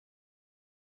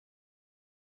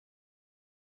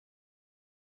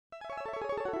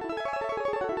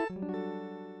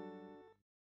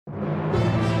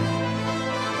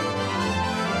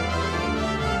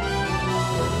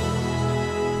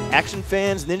Action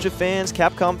fans, ninja fans,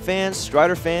 Capcom fans,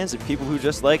 Strider fans, and people who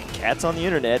just like cats on the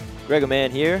internet,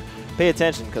 Gregoman here. Pay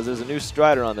attention, because there's a new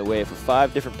Strider on the way for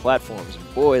 5 different platforms.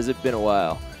 Boy, has it been a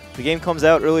while. The game comes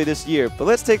out early this year, but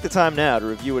let's take the time now to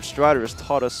review what Strider has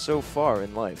taught us so far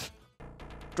in life.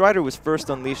 Strider was first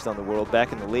unleashed on the world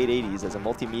back in the late 80s as a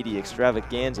multimedia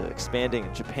extravaganza, expanding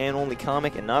a Japan-only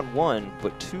comic in not 1,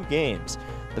 but 2 games.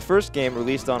 The first game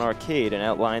released on arcade and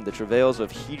outlined the travails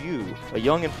of Hiryu, a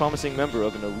young and promising member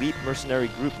of an elite mercenary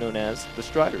group known as the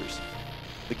Striders.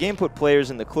 The game put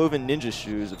players in the cloven ninja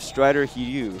shoes of Strider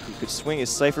Hiryu, who could swing his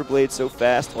cipher blade so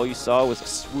fast all you saw was a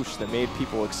swoosh that made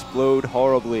people explode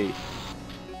horribly.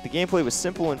 The gameplay was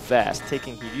simple and fast,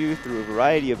 taking Hiryu through a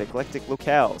variety of eclectic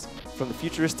locales, from the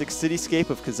futuristic cityscape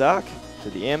of Kazakh, to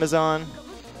the Amazon,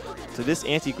 to this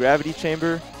anti-gravity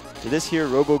chamber, to this here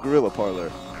robo-gorilla parlor.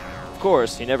 Of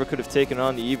course, he never could have taken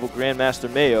on the evil Grandmaster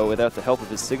Mayo without the help of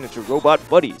his signature robot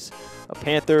buddies, a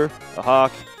panther, a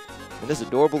hawk, and this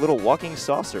adorable little walking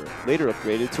saucer, later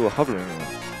upgraded to a hovering one.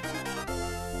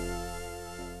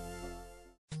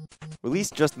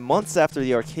 Released just months after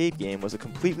the arcade game was a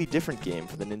completely different game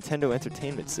for the Nintendo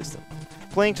Entertainment System.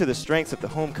 Playing to the strengths of the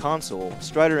home console,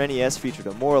 Strider NES featured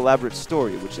a more elaborate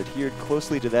story which adhered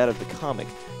closely to that of the comic,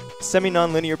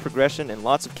 semi-non-linear progression, and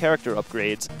lots of character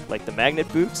upgrades, like the magnet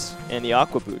boots and the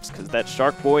aqua boots, because that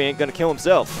shark boy ain't gonna kill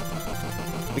himself.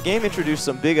 The game introduced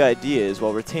some big ideas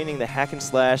while retaining the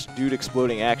hack-and-slash,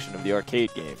 dude-exploding action of the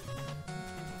arcade game.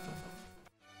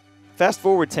 Fast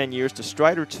forward 10 years to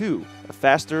Strider 2, a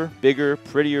faster, bigger,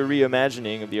 prettier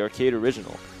reimagining of the arcade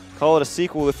original. Call it a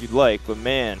sequel if you'd like, but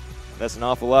man, that's an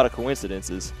awful lot of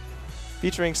coincidences.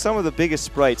 Featuring some of the biggest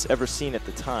sprites ever seen at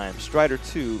the time, Strider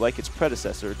 2, like its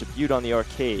predecessor, debuted on the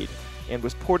arcade and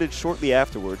was ported shortly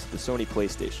afterwards to the Sony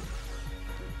PlayStation.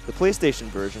 The PlayStation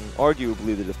version,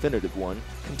 arguably the definitive one,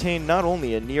 contained not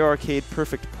only a near-arcade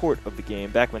perfect port of the game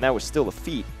back when that was still a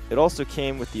feat, it also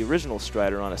came with the original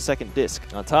Strider on a second disc.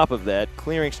 On top of that,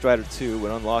 clearing Strider 2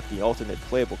 would unlock the alternate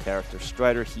playable character,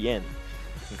 Strider Hien.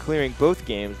 And clearing both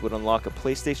games would unlock a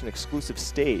PlayStation-exclusive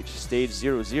stage, Stage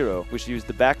 00, which used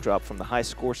the backdrop from the high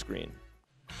score screen.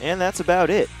 And that's about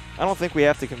it. I don't think we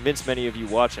have to convince many of you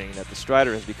watching that the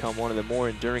Strider has become one of the more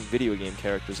enduring video game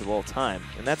characters of all time,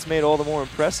 and that's made all the more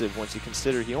impressive once you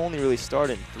consider he only really starred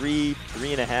in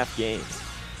 3.5 games.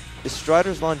 Is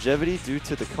Strider's longevity due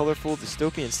to the colorful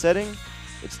dystopian setting,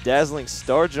 its dazzling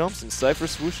star jumps and cipher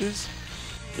swooshes,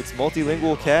 its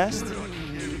multilingual cast?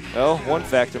 Well, one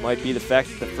factor might be the fact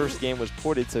that the first game was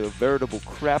ported to a veritable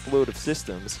crapload of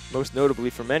systems, most notably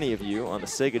for many of you on the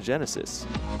Sega Genesis.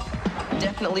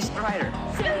 Definitely Strider.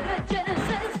 Sega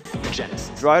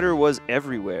Genesis. Strider was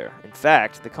everywhere. In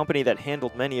fact, the company that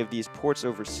handled many of these ports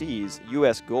overseas,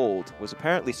 US Gold, was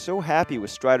apparently so happy with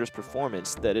Strider's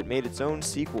performance that it made its own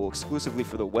sequel exclusively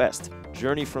for the West,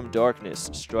 Journey from Darkness,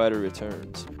 Strider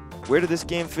Returns. Where did this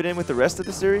game fit in with the rest of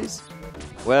the series?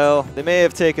 Well, they may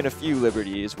have taken a few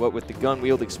liberties, what with the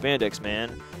gun-wielding spandex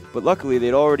man, but luckily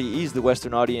they'd already eased the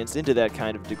Western audience into that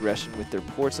kind of digression with their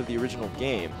ports of the original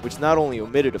game, which not only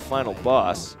omitted a final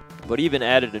boss, but even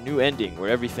added a new ending where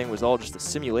everything was all just a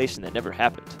simulation that never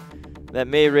happened. That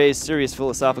may raise serious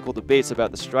philosophical debates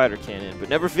about the Strider canon, but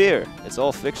never fear, it's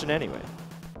all fiction anyway.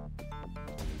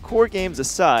 Core games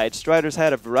aside, Strider's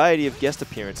had a variety of guest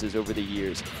appearances over the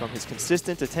years, from his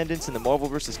consistent attendance in the Marvel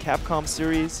vs. Capcom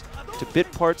series, to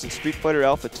bit parts in Street Fighter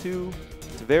Alpha 2,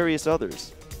 to various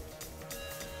others.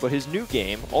 But his new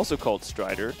game, also called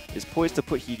Strider, is poised to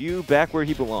put Hiryu back where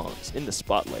he belongs, in the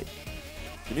spotlight.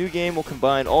 The new game will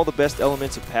combine all the best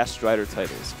elements of past Strider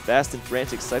titles, fast and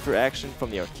frantic cipher action from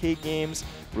the arcade games,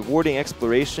 rewarding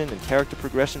exploration and character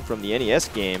progression from the NES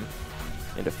game,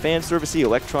 and a fan-servicey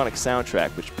electronic soundtrack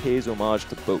which pays homage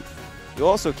to both. You'll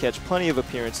also catch plenty of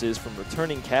appearances from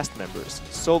returning cast members,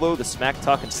 Solo the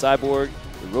smack-talking cyborg,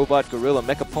 the robot gorilla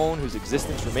Mechapone whose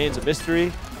existence remains a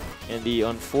mystery, and the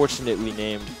unfortunately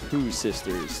named Pooh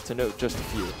sisters, to note just a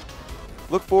few.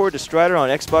 Look forward to Strider on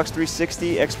Xbox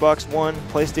 360, Xbox One,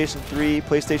 PlayStation 3,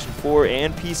 PlayStation 4,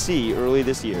 and PC early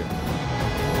this year.